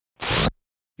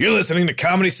You're listening to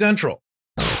Comedy Central.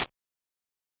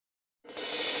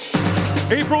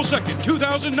 April 2nd,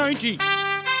 2019.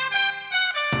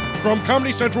 From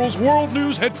Comedy Central's World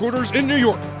News headquarters in New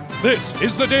York, this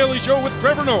is The Daily Show with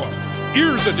Trevor Noah,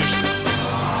 Ears Edition.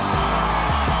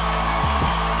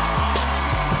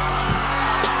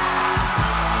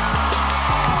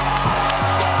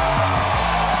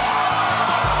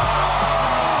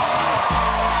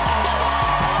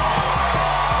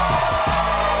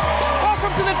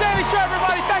 Welcome to The Daily Show,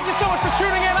 everybody. Thank you so much for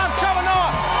tuning in. I'm Trevor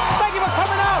Noah. Thank you for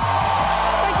coming out.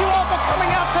 Thank you all for coming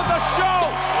out to the show.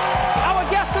 Our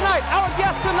guest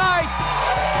tonight,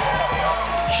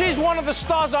 she's one of the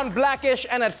stars on Blackish,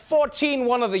 and at 14,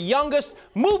 one of the youngest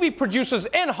movie producers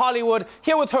in Hollywood.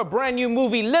 Here with her brand new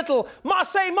movie, Little,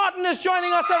 Marsai Martin is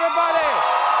joining us, everybody.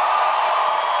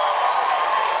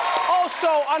 Also,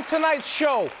 on tonight's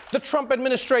show, the Trump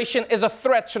administration is a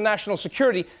threat to national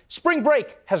security. Spring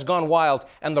break has gone wild,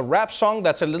 and the rap song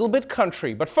that's a little bit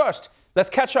country. But first, let's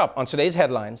catch up on today's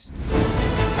headlines.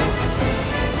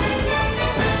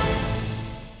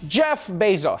 Jeff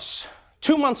Bezos,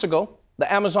 2 months ago,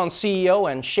 the Amazon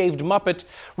CEO and shaved Muppet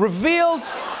revealed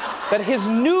that his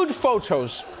nude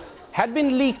photos had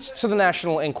been leaked to the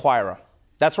National Enquirer.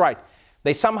 That's right.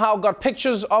 They somehow got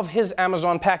pictures of his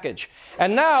Amazon package.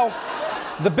 And now,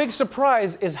 the big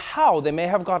surprise is how they may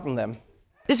have gotten them.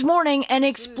 This morning, an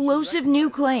explosive new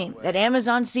claim that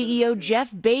Amazon CEO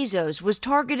Jeff Bezos was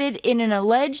targeted in an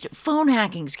alleged phone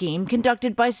hacking scheme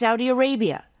conducted by Saudi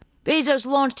Arabia. Bezos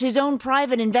launched his own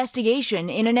private investigation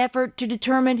in an effort to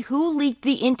determine who leaked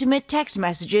the intimate text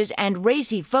messages and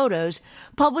racy photos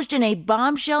published in a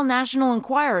bombshell National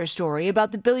Enquirer story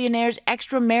about the billionaire's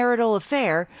extramarital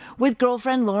affair with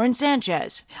girlfriend Lauren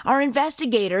Sanchez. Our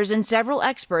investigators and several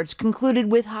experts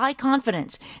concluded with high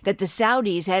confidence that the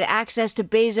Saudis had access to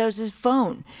Bezos'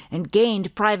 phone and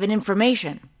gained private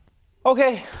information.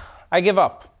 Okay, I give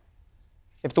up.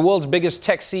 If the world's biggest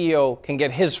tech CEO can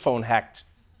get his phone hacked,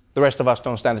 the rest of us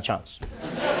don't stand a chance.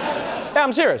 Yeah,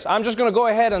 I'm serious. I'm just gonna go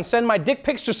ahead and send my dick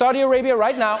pics to Saudi Arabia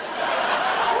right now.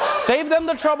 Save them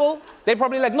the trouble. They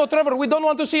probably like, no, Trevor, we don't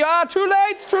want to see. Too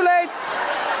late.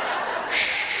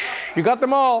 Shh, you got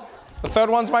them all. The third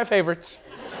one's my favorite.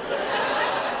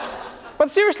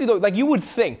 But seriously though, like you would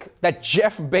think that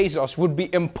Jeff Bezos would be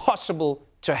impossible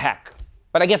to hack.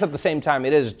 But I guess at the same time,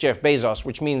 it is Jeff Bezos,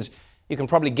 which means you can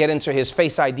probably get into his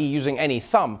Face ID using any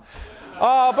thumb.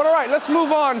 But all right, let's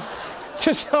move on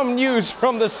to some news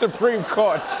from the Supreme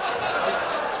Court.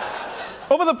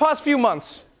 Over the past few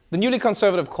months, the newly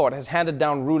conservative court has handed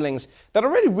down rulings that are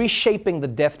already reshaping the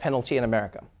death penalty in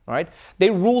America. All right?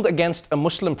 They ruled against a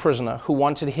Muslim prisoner who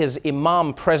wanted his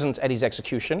imam present at his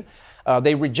execution.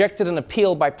 They rejected an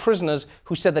appeal by prisoners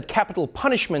who said that capital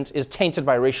punishment is tainted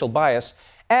by racial bias.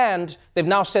 And they've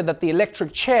now said that the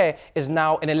electric chair is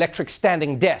now an electric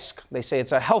standing desk. They say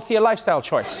it's a healthier lifestyle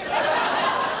choice.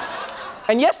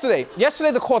 And yesterday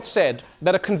the court said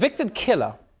that a convicted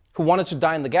killer who wanted to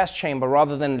die in the gas chamber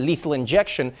rather than lethal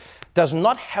injection does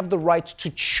not have the right to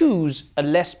choose a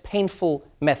less painful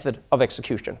method of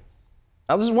execution.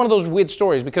 Now, this is one of those weird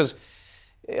stories because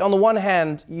on the one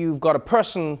hand, you've got a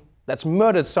person that's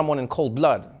murdered someone in cold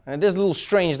blood. And it is a little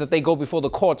strange that they go before the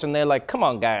courts and they're like, come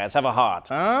on, guys, have a heart,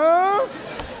 huh?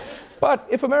 But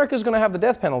if America's gonna have the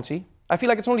death penalty, I feel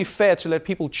like it's only fair to let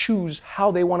people choose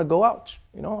how they want to go out.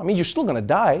 You know, I mean, you're still gonna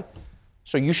die,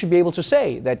 so you should be able to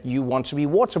say that you want to be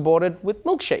waterboarded with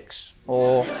milkshakes,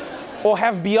 or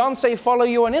have Beyonce follow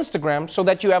you on Instagram so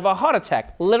that you have a heart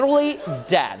attack. Literally,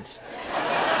 dad.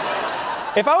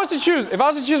 If I was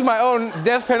to choose my own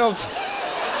death penalty,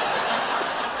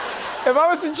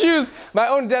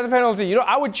 you know,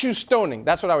 I would choose stoning.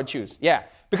 That's what I would choose. Yeah.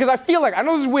 Because I feel like, I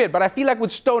know this is weird, but I feel like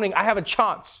with stoning, I have a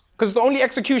chance. Because it's the only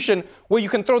execution where you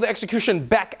can throw the execution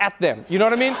back at them. You know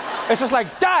what I mean? It's just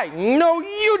like, die. No,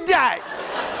 you die.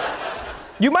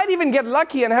 You might even get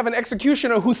lucky and have an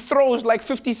executioner who throws like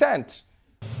 50 cents.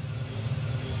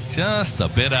 Just a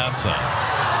bit outside.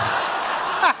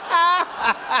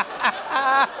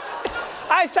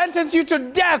 I sentence you to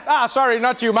death. Sorry,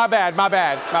 not you. My bad.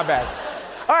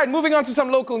 All right, moving on to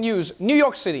some local news. New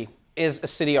York City is a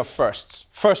city of firsts.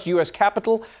 First U.S.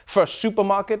 Capitol, first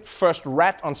supermarket, first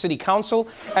rat on city council,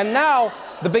 and now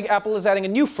the Big Apple is adding a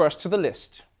new first to the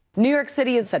list. New York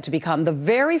City is set to become the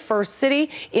very first city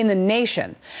in the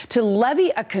nation to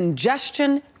levy a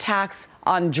congestion tax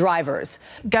on drivers.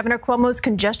 Governor Cuomo's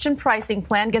congestion pricing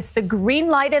plan gets the green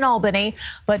light in Albany,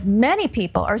 but many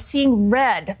people are seeing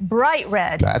red, bright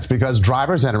red. That's because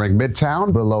drivers entering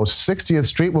Midtown below 60th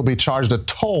Street will be charged a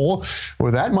toll,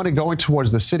 with that money going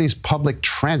towards the city's public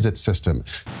transit system.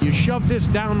 You shove this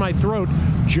down my throat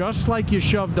just like you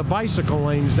shoved the bicycle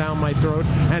lanes down my throat,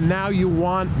 and now you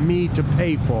want me to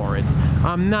pay for it.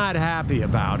 I'm not happy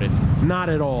about it. Not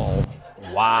at all.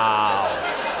 Wow.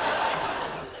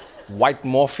 White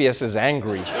Morpheus is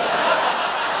angry.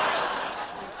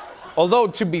 Although,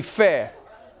 to be fair,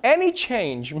 any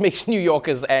change makes New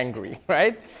Yorkers angry,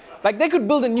 right? Like, they could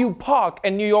build a new park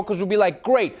and New Yorkers would be like,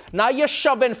 great, now you're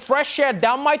shoving fresh air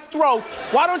down my throat.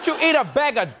 Why don't you eat a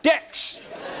bag of dicks?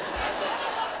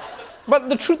 But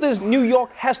the truth is, New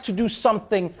York has to do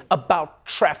something about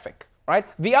traffic, right?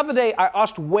 The other day, I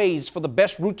asked Waze for the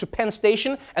best route to Penn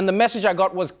Station, and the message I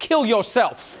got was, kill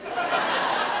yourself.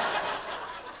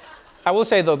 I will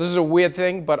say, though, this is a weird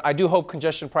thing, but I do hope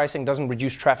congestion pricing doesn't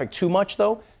reduce traffic too much,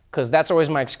 though, because that's always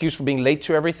my excuse for being late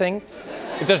to everything.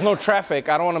 If there's no traffic,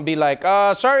 I don't want to be like,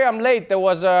 sorry, I'm late. There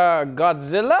was a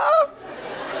Godzilla.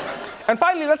 And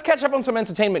finally, let's catch up on some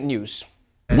entertainment news.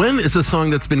 When is a song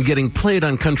that's been getting played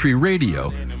on country radio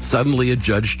suddenly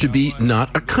adjudged to be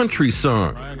not a country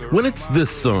song? When it's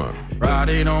this song.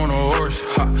 Riding on a horse,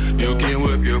 you can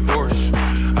whip your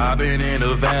Porsche. I've been in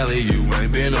the valley, you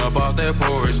ain't been up off that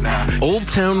porch now. Old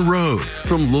Town Road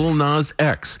from Lil Nas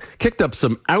X kicked up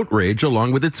some outrage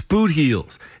along with its boot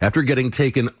heels after getting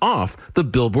taken off the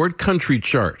Billboard country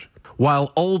chart.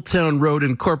 While Old Town Road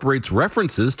incorporates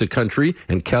references to country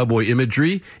and cowboy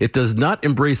imagery, it does not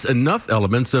embrace enough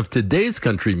elements of today's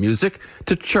country music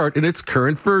to chart in its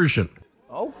current version.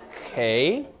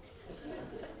 Okay.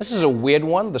 This is a weird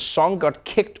one. The song got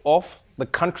kicked off the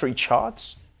country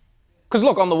charts. Because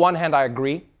look, on the one hand, I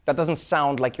agree. That doesn't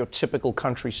sound like your typical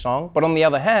country song. But on the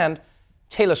other hand,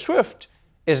 Taylor Swift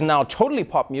is now totally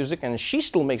pop music and she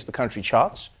still makes the country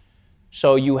charts.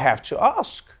 So you have to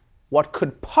ask, what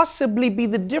could possibly be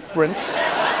the difference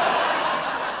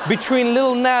between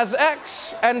Lil Nas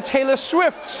X and Taylor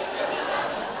Swift?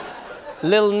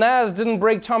 Lil Nas didn't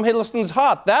break Tom Hiddleston's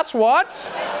heart, that's what.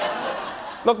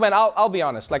 Look, man, I'll be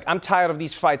honest. Like, I'm tired of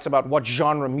these fights about what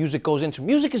genre music goes into.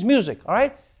 Music is music, all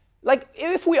right? Like,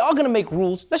 if we are gonna make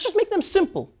rules, let's just make them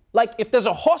simple. Like, if there's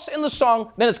a horse in the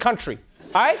song, then it's country,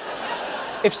 all right?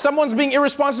 If someone's being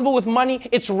irresponsible with money,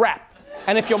 it's rap.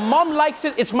 And if your mom likes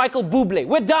it, it's Michael Bublé.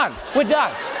 We're done. We're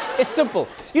done. It's simple.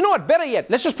 You know what? Better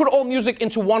yet, let's just put all music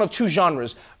into one of two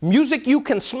genres. Music you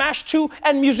can smash to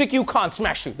and music you can't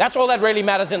smash to. That's all that really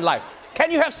matters in life. Can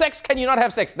you have sex? Can you not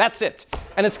have sex? That's it.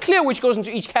 And it's clear which goes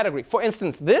into each category. For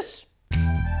instance, this.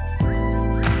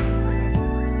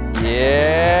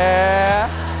 Yeah.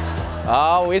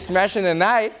 Oh, we're smashing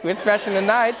tonight. We're smashing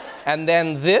tonight. And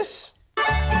then this.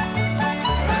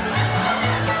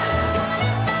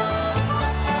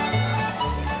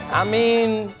 I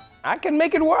mean, I can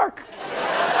make it work.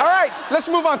 All right, let's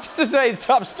move on to today's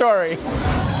top story.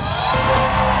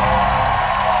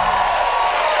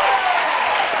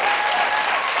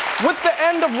 With the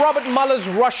end of Robert Mueller's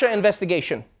Russia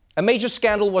investigation, a major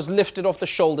scandal was lifted off the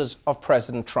shoulders of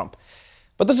President Trump.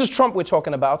 But this is Trump we're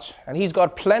talking about, and he's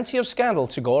got plenty of scandal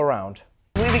to go around.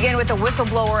 We begin with a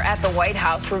whistleblower at the White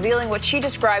House revealing what she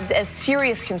describes as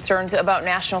serious concerns about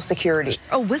national security.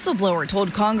 A whistleblower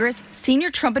told Congress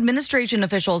senior Trump administration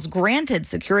officials granted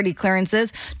security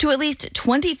clearances to at least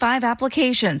 25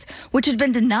 applications, which had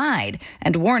been denied,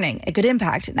 and warning it could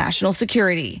impact national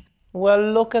security.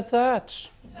 Well, look at that.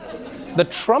 The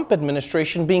Trump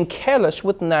administration being careless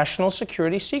with national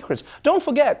security secrets. Don't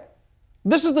forget,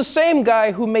 this is the same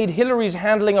guy who made Hillary's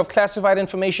handling of classified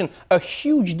information a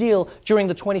huge deal during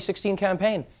the 2016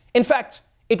 campaign. In fact,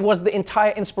 it was the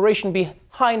entire inspiration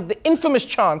behind the infamous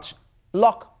chant,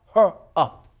 "Lock her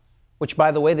up," which,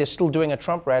 by the way, they're still doing at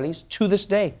Trump rallies to this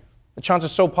day. The chant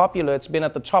is so popular, it's been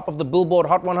at the top of the Billboard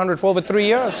Hot 100 for over 3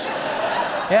 years.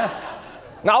 Yeah.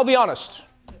 Now, I'll be honest.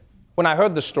 When I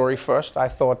heard this story first, I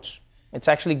thought, it's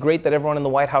actually great that everyone in the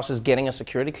White House is getting a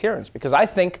security clearance, because I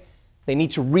think they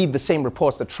need to read the same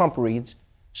reports that Trump reads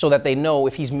so that they know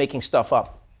if he's making stuff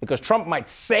up. Because Trump might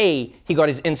say he got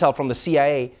his intel from the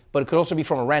CIA, but it could also be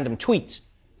from a random tweet.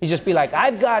 He'd just be like,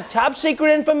 I've got top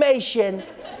secret information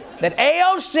that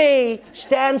AOC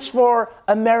stands for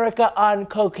America on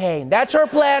Cocaine. That's her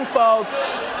plan,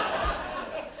 folks.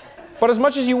 But as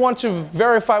much as you want to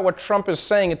verify what Trump is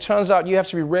saying, it turns out you have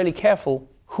to be really careful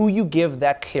who you give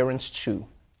that clearance to.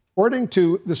 According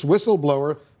to this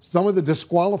whistleblower, some of the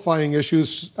disqualifying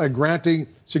issues granting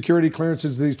security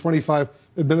clearances to these 25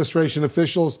 administration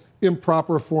officials,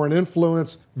 improper foreign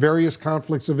influence, various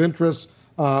conflicts of interest,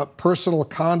 personal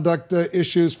conduct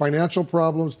issues, financial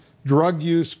problems, drug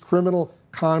use, criminal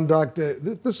conduct.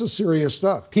 This is serious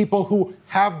stuff. People who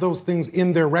have those things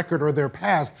in their record or their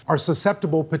past are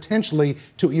susceptible potentially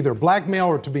to either blackmail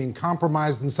or to being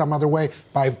compromised in some other way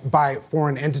by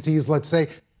foreign entities, let's say.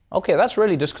 Okay, that's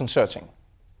really disconcerting.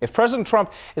 If President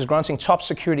Trump is granting top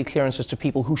security clearances to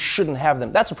people who shouldn't have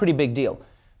them, that's a pretty big deal.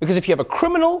 Because if you have a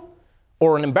criminal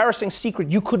or an embarrassing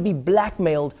secret, you could be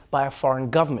blackmailed by a foreign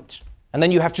government. And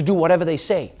then you have to do whatever they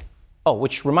say. Oh,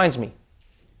 which reminds me,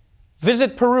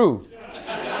 visit Peru.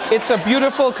 It's a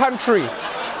beautiful country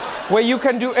where you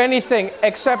can do anything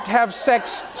except have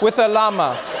sex with a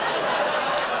llama.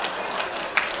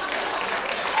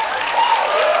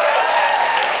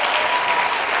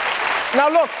 Now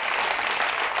look,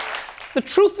 the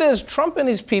truth is Trump and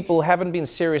his people haven't been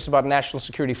serious about national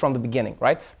security from the beginning,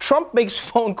 right? Trump makes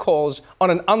phone calls on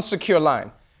an unsecure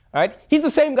line, right? He's the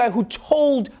same guy who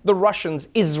told the Russians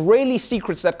Israeli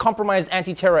secrets that compromised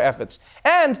anti-terror efforts.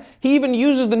 And he even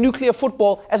uses the nuclear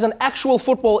football as an actual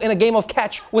football in a game of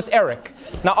catch with Eric.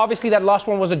 Now, obviously, that last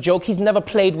one was a joke. He's never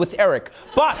played with Eric.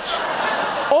 But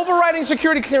overriding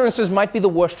security clearances might be the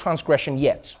worst transgression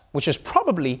yet, which is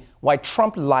probably why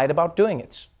Trump lied about doing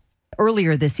it.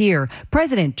 Earlier this year,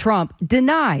 President Trump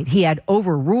denied he had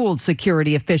overruled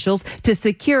security officials to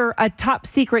secure a top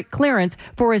secret clearance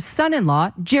for his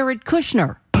son-in-law, Jared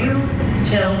Kushner. You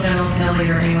tell General Kelly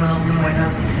or anyone else in the White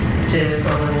House to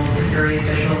overrule security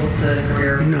officials, the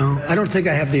career? No, I don't think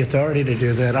I have the authority to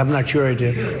do that. I'm not sure I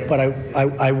do, but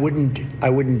I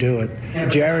wouldn't do it.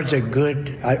 Jared's a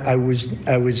good. I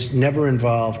was never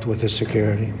involved with his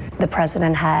security. The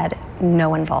president had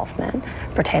no involvement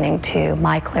pertaining to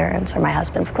my clearance or my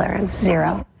husband's clearance,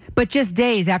 zero. But just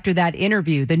days after that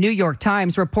interview, the New York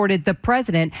Times reported the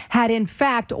president had in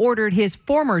fact ordered his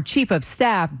former chief of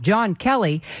staff, John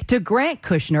Kelly, to grant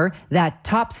Kushner that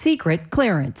top secret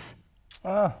clearance.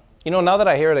 Now that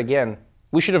I hear it again,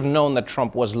 we should have known that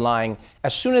Trump was lying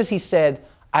as soon as he said,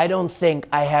 "I don't think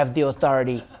I have the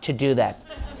authority to do that."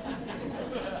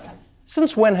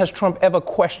 Since when has Trump ever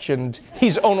questioned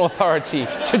his own authority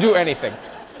to do anything,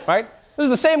 right? This is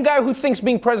the same guy who thinks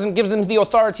being president gives him the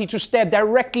authority to stare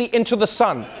directly into the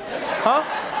sun, huh?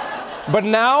 But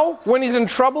now, when he's in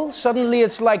trouble, suddenly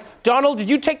it's like, "Donald, did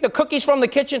you take the cookies from the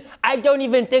kitchen?" "I don't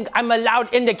even think I'm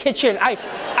allowed in the kitchen. I'm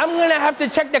gonna have to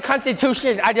check the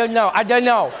Constitution. I don't know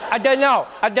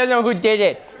who did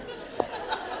it."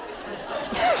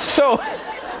 So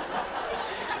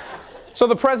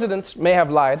the president may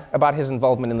have lied about his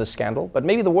involvement in this scandal, but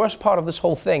maybe the worst part of this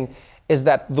whole thing is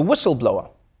that the whistleblower,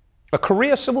 a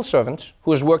career civil servant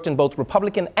who has worked in both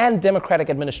Republican and Democratic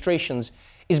administrations,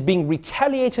 is being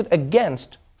retaliated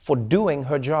against for doing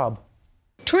her job.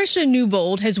 Tricia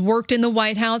Newbold has worked in the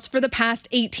White House for the past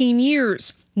 18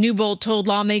 years. Newbold told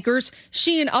lawmakers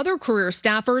she and other career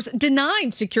staffers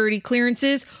denied security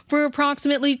clearances for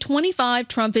approximately 25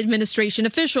 Trump administration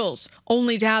officials,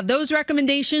 only to have those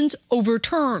recommendations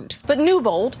overturned. But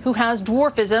Newbold, who has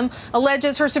dwarfism,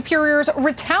 alleges her superiors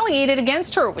retaliated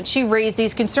against her when she raised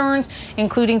these concerns,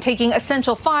 including taking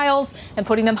essential files and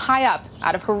putting them high up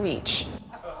out of her reach.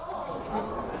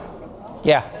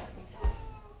 Yeah,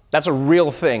 that's a real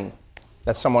thing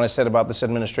that someone has said about this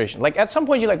administration. Like, at some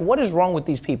point, you're like, what is wrong with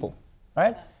these people,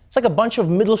 right? It's like a bunch of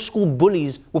middle school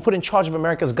bullies were put in charge of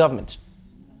America's government.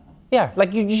 Yeah,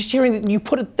 like you're just hearing that you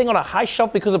put a thing on a high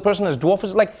shelf because a person has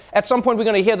dwarfism. Like, at some point, we're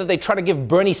going to hear that they try to give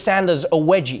Bernie Sanders a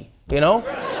wedgie, you know?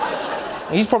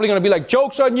 And he's probably going to be like,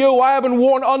 "Joke's on you, I haven't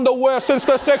worn underwear since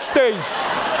the 60s.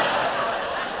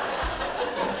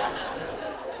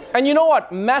 And you know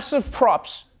what? Massive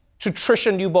props to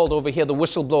Tricia Newbold over here, the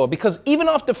whistleblower, because even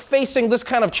after facing this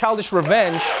kind of childish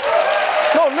revenge,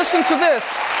 no, listen to this.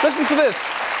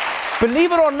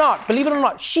 Believe it or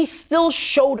not, she still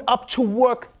showed up to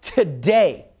work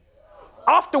today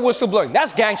after whistleblowing.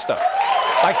 That's gangster.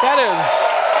 Like, that is.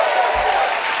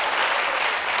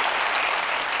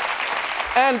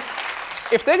 And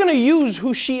if they're going to use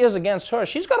who she is against her,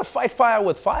 she's got to fight fire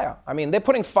with fire. I mean, they're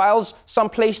putting files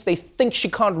someplace they think she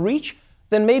can't reach.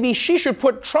 Then maybe she should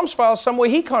put Trump's files somewhere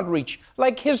he can't reach,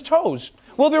 like his toes.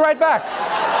 We'll be right back.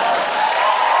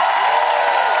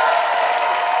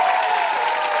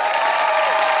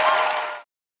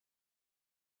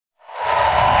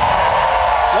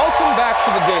 Welcome back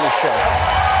to The Daily Show.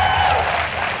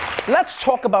 Let's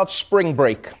talk about spring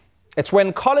break. It's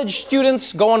when college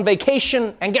students go on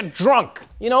vacation and get drunk,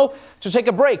 to take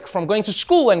a break from going to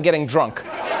school and getting drunk.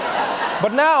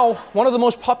 But now, one of the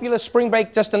most popular spring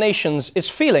break destinations is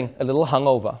feeling a little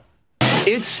hungover.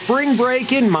 It's spring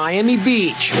break in Miami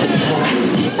Beach,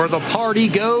 where the party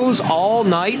goes all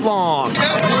night long.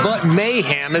 But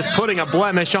mayhem is putting a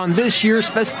blemish on this year's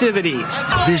festivities.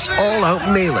 This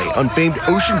all-out melee on famed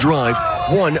Ocean Drive,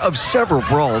 one of several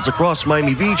brawls across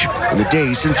Miami Beach in the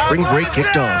days since spring break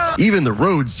kicked off. Even the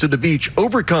roads to the beach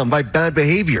overcome by bad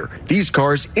behavior. These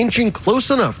cars inching close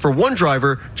enough for one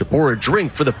driver to pour a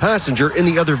drink for the passenger in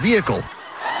the other vehicle.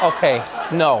 Okay,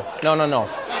 no.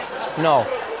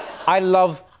 I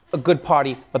love a good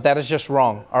party, but that is just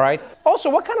wrong, all right?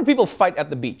 Also, what kind of people fight at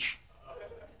the beach?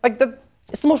 Like,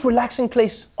 it's the most relaxing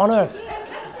place on earth.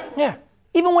 Yeah.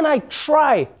 Even when I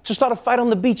try to start a fight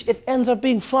on the beach, it ends up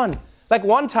being fun. Like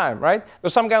one time, right?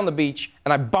 There's some guy on the beach,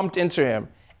 and I bumped into him,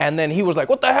 and then he was like,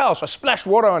 what the hell? So I splashed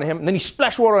water on him, and then he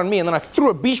splashed water on me, and then I threw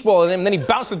a beach ball at him, and then he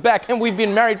bounced it back, and we've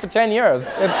been married for 10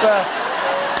 years.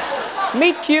 It's,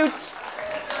 meet cute.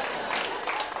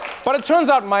 But it turns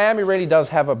out Miami really does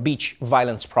have a beach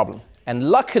violence problem.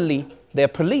 And luckily, their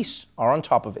police are on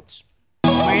top of it.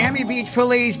 Miami Beach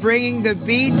police bringing the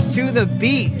beats to the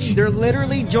beach. They're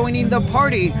literally joining the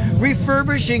party,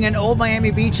 refurbishing an old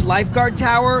Miami Beach lifeguard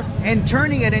tower and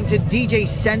turning it into DJ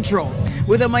Central.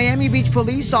 With a Miami Beach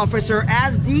police officer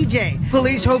as DJ,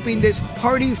 police hoping this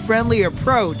party-friendly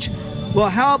approach will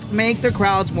help make the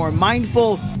crowds more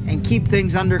mindful and keep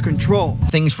things under control.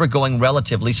 Things were going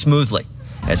relatively smoothly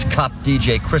as cop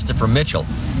DJ Christopher Mitchell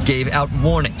gave out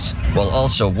warnings while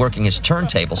also working his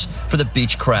turntables for the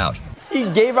beach crowd. He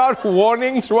gave out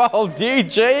warnings while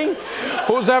DJing?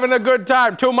 Who's having a good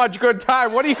time? Too much good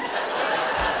time. What do you...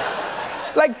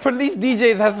 Like, police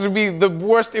DJs has to be the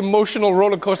worst emotional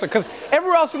roller coaster, because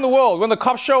everywhere else in the world, when the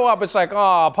cops show up, it's like,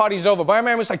 oh, party's over. But my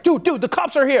man was like, dude, the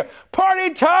cops are here.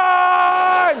 Party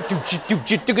time!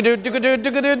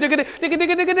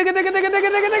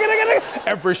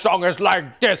 Every song is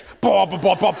like this.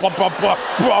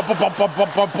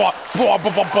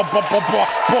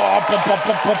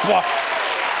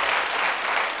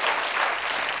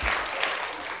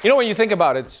 You know, when you think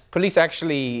about it, police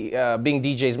actually being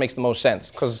DJs makes the most sense,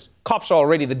 because cops are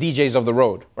already the DJs of the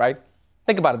road, right?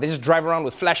 Think about it. They just drive around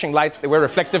with flashing lights. They wear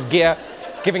reflective gear,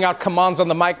 giving out commands on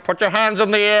the mic. Put your hands in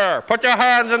the air. Put your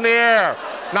hands in the air.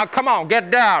 Now, come on,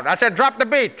 get down. I said, drop the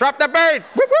beat. Drop the beat.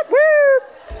 Whoop, whoop, whoop.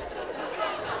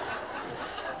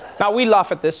 Now, we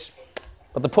laugh at this,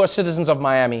 but the poor citizens of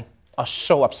Miami are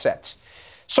so upset.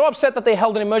 So upset that they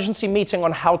held an emergency meeting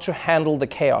on how to handle the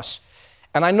chaos.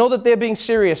 And I know that they're being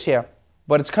serious here,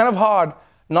 but it's kind of hard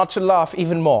not to laugh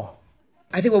even more.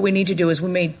 I think what we need to do is we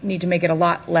may need to make it a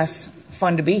lot less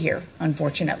fun to be here,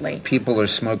 unfortunately. People are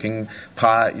smoking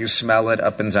pot. You smell it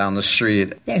up and down the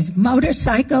street. There's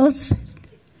motorcycles.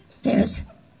 There's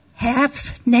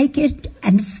half naked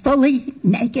and fully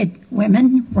naked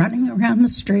women running around the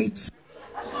streets.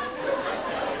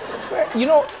 You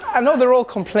know, I know they're all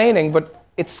complaining, but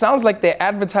it sounds like they're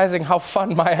advertising how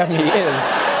fun Miami is.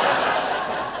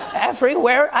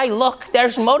 Everywhere I look,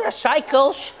 there's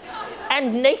motorcycles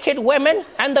and naked women,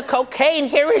 and the cocaine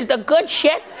here is the good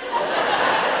shit.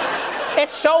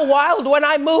 It's so wild. When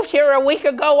I moved here a week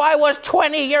ago, I was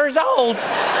 20 years old.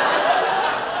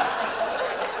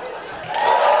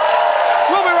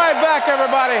 We'll be right back,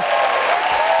 everybody.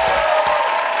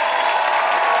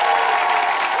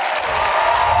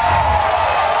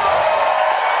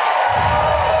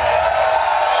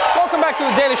 Welcome back to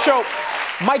The Daily Show.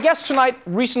 My guest tonight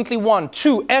recently won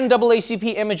 2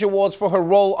 NAACP Image Awards for her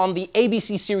role on the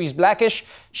ABC series Blackish.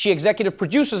 She executive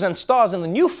produces and stars in the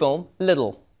new film,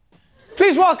 Little.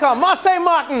 Please welcome Marsai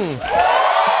Martin.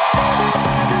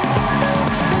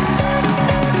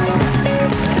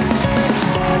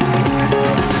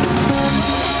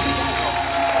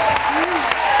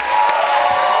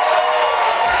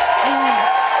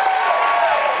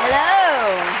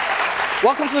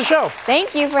 Welcome to the show.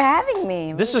 Thank you for having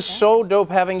me. This is so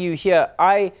dope having you here.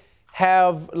 I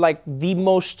have like the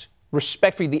most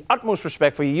respect for you, the utmost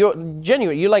respect for you. You're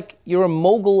genuine. You're a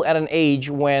mogul at an age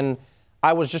when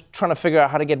I was just trying to figure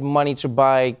out how to get money to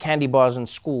buy candy bars in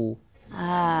school.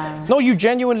 No, you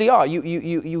genuinely are.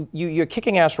 You're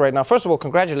kicking ass right now. First of all,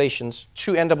 congratulations.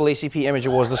 2 NAACP Image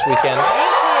Awards this weekend.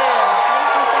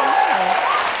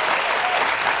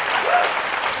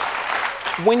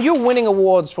 When you're winning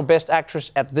awards for Best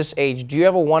Actress at this age, do you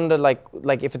ever wonder, like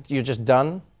if you're just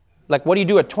done? Like, what do you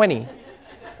do at 20?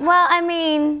 Well, I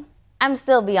mean, I'm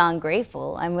still beyond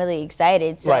grateful. I'm really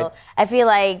excited. So Right. I feel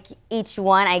like each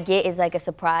one I get is like a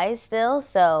surprise still.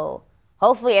 So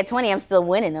hopefully at 20, I'm still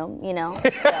winning them, you know?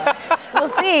 So we'll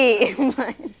see.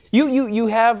 You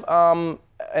have an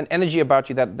energy about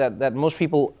you that most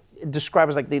people describe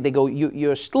as like they go,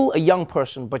 you're still a young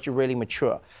person, but you're really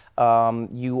mature.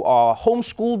 You are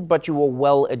homeschooled, but you are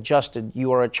well-adjusted.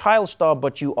 You are a child star,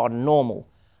 but you are normal.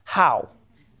 How?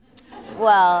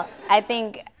 Well, I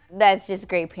think that's just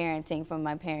great parenting from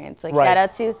my parents. Like, Right. shout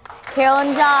out to Carol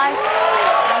and Josh,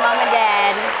 my mom and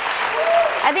dad.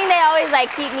 I think they always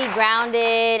like keep me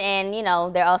grounded, and you know,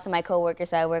 they're also my coworkers,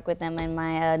 so I work with them in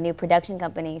my new production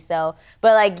company. So,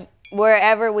 but like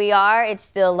wherever we are, it's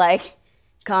still like,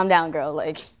 calm down, girl.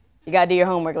 Like, you gotta do your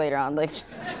homework later on. Like,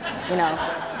 you know.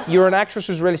 You're an actress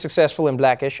who's really successful in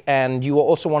Blackish, and you are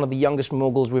also one of the youngest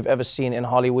moguls we've ever seen in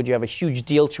Hollywood. You have a huge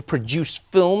deal to produce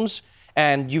films,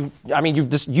 and you've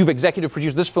executive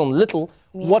produced this film, Little.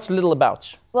 Yeah. What's Little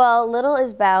about? Well, Little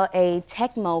is about a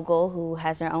tech mogul who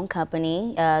has her own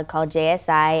company called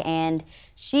JSI, and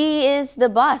she is the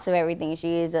boss of everything.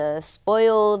 She is a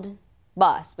spoiled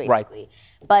boss, basically.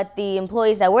 Right. But the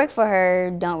employees that work for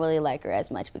her don't really like her as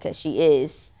much because she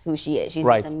is who she is. She's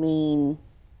Right. just a mean,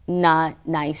 not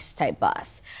nice type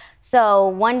boss. So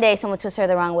one day someone twists her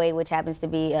the wrong way, which happens to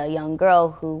be a young girl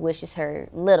who wishes her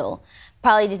little.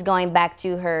 Probably just going back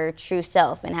to her true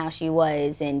self and how she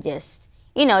was, and just,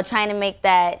 you know, trying to make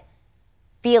that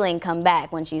feeling come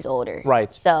back when she's older.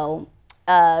 Right. So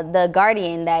the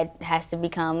guardian that has to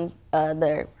become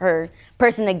her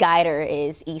person to guide her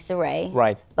is Issa Rae.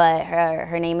 Right. But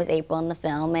her name is April in the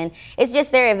film, and it's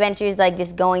just their adventures, like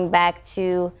just going back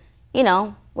to, you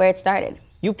know, where it started.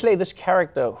 You play this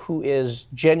character who is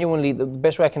genuinely, the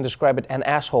best way I can describe it, an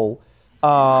asshole.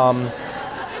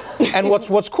 And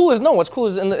what's cool is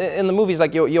in the movies,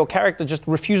 like your character just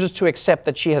refuses to accept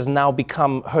that she has now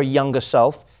become her younger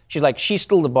self. She's like, she's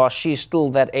still the boss, she's still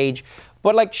that age.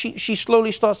 But like she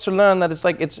slowly starts to learn that it's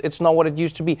like it's not what it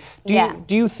used to be.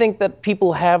 Do you think that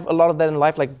people have a lot of that in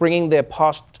life, like bringing their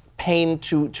past pain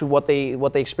to what they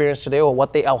experience today,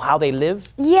 or how they live?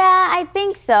 Yeah, I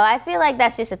think so. I feel like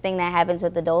that's just a thing that happens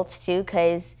with adults too,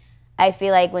 because I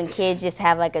feel like when kids just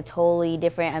have like a totally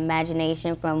different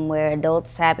imagination from where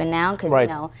adults happen now, because Right.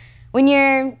 you know, when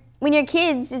you're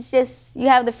kids, it's just you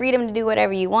have the freedom to do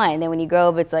whatever you want. And then when you grow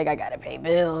up, it's like, I gotta pay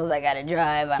bills, I gotta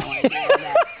drive, I don't want to do all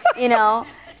that, you know.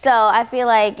 So I feel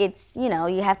like it's, you know,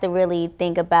 you have to really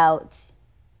think about,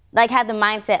 like, have the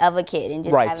mindset of a kid and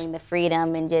just Right. having the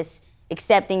freedom and just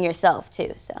accepting yourself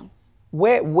too. So.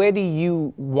 Where do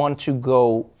you want to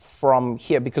go from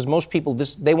here? Because most people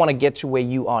they want to get to where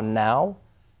you are now,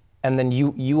 and then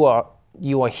you are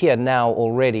here now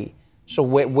already. So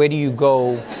where do you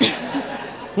go?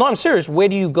 No, I'm serious. Where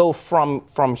do you go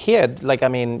from here? Like, I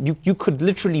mean, you could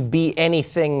literally be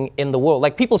anything in the world.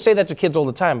 Like, people say that to kids all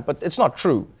the time, but it's not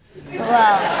true.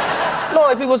 Well, No,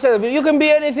 like people say that, you can be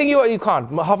anything you want. You can't.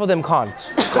 Half of them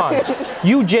can't.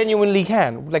 You genuinely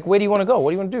can. Like, where do you want to go?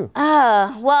 What do you want to do?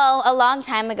 Well, a long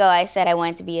time ago, I said I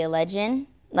wanted to be a legend,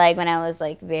 like when I was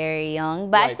like very young.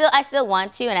 But Right. I still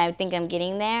want to, and I think I'm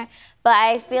getting there. But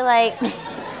I feel like,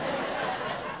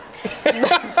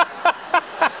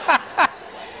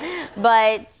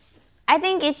 but I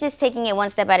think it's just taking it one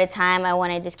step at a time. I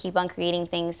want to just keep on creating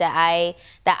things that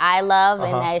I love,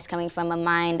 and that is coming from a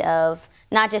mind of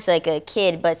not just like a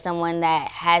kid, but someone that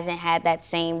hasn't had that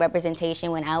same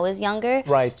representation when I was younger.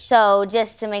 Right. So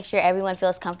just to make sure everyone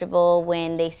feels comfortable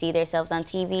when they see themselves on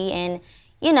TV, and,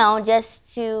 you know,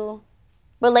 just to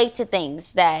relate to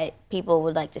things that people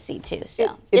would like to see too.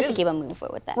 So just to keep on moving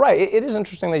forward with that. Right. It is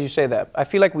interesting that you say that. I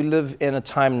feel like we live in a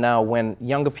time now when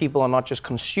younger people are not just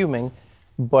consuming,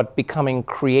 but becoming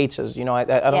creators. You know, I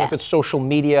don't know if it's social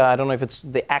media, I don't know if it's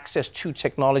the access to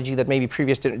technology that maybe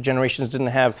previous generations didn't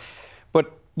have,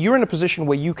 but you're in a position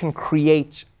where you can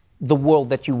create the world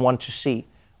that you want to see.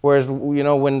 Whereas, you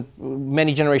know, when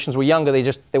many generations were younger, they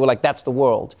were like, that's the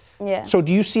world. Yeah. So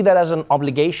do you see that as an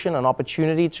obligation, an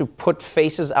opportunity to put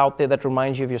faces out there that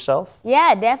remind you of yourself?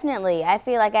 Yeah, definitely. I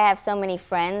feel like I have so many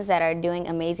friends that are doing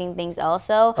amazing things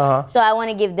also. So I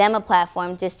want to give them a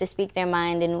platform just to speak their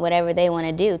mind in whatever they want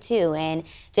to do too. And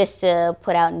just to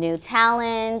put out new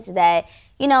talents that,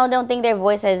 you know, don't think their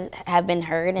voices have been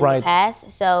heard in the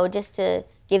past. So just to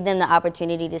give them the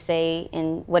opportunity to say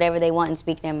in whatever they want and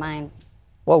speak their mind.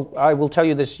 Well, I will tell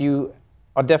you this, you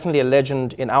are definitely a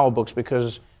legend in our books,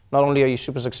 because not only are you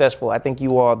super successful, I think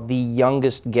you are the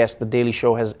youngest guest The Daily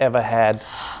Show has ever had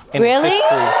in Really?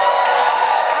 history.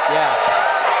 Yeah.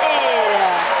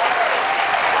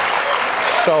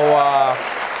 So,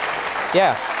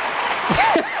 yeah.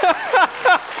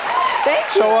 Thank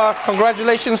you. So,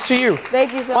 congratulations to you.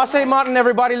 Thank you so much. Marsai Martin,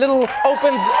 everybody. Little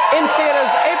opens in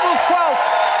theaters April 12th.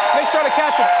 Make sure to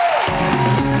catch it.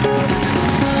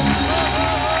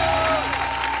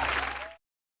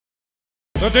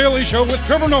 The Daily Show with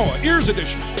Trevor Noah, Ears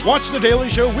Edition. Watch The Daily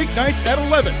Show weeknights at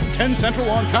 11, 10 Central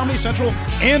on Comedy Central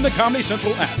and the Comedy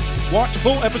Central app. Watch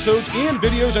full episodes and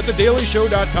videos at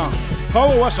thedailyshow.com.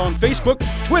 Follow us on Facebook,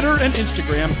 Twitter, and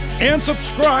Instagram, and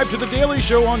subscribe to The Daily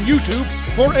Show on YouTube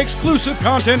for exclusive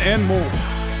content and more.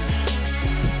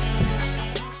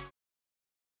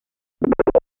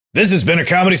 This has been a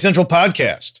Comedy Central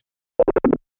podcast.